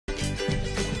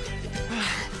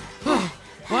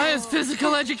Why is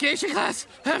physical education class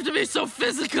have to be so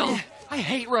physical? I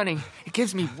hate running. It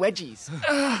gives me wedgies.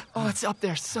 Oh, it's up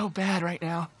there so bad right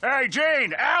now. Hey,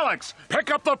 Gene, Alex,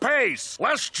 pick up the pace.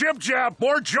 Less jib-jab,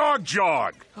 more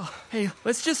jog-jog. Oh, hey,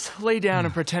 let's just lay down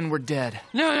and pretend we're dead.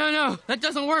 No. That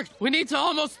doesn't work. We need to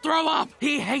almost throw up.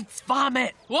 He hates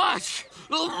vomit. Watch.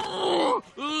 Oh,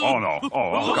 no.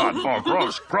 Oh, God. Oh,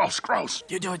 gross.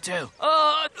 You do it too.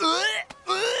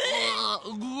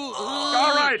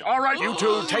 All right, you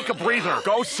two, take a breather.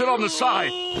 Go sit on the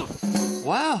side.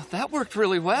 Wow, that worked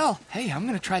really well. Hey, I'm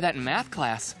gonna try that in math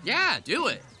class. Yeah, do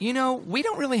it. You know, we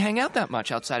don't really hang out that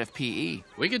much outside of PE.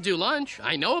 We could do lunch.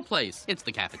 I know a place. It's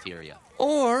the cafeteria.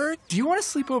 Or, do you want to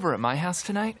sleep over at my house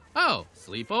tonight? Oh,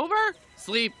 sleepover?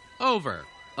 Sleep over.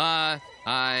 I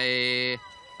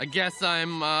guess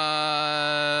I'm,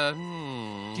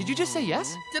 Did you just say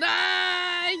yes? Did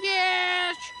I?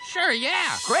 Yeah, sure,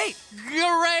 yeah. Great.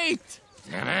 Great.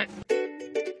 Damn it.